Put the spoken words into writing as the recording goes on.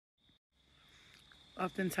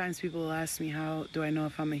Oftentimes people will ask me, how do I know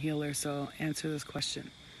if I'm a healer? So answer this question.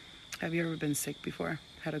 Have you ever been sick before?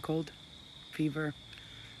 Had a cold, fever,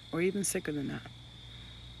 or even sicker than that?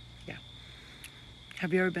 Yeah.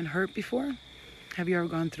 Have you ever been hurt before? Have you ever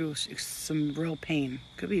gone through some real pain?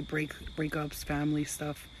 Could be breakups, family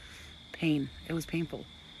stuff, pain. It was painful.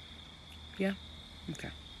 Yeah? Okay.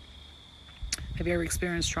 Have you ever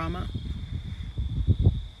experienced trauma?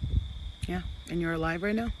 Yeah. And you're alive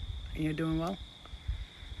right now? And you're doing well?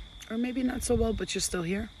 Or maybe not so well, but you're still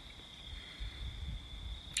here?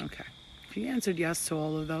 Okay. If you answered yes to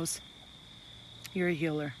all of those, you're a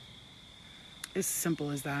healer. It's as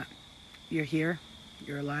simple as that. You're here,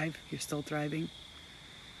 you're alive, you're still thriving.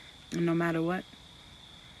 And no matter what,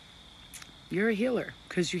 you're a healer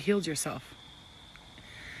because you healed yourself.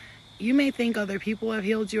 You may think other people have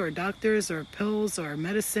healed you, or doctors, or pills, or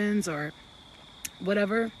medicines, or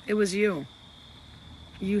whatever. It was you.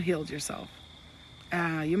 You healed yourself.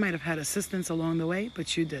 You might have had assistance along the way,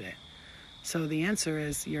 but you did it. So the answer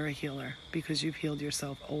is you're a healer because you've healed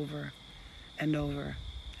yourself over and over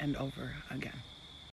and over again.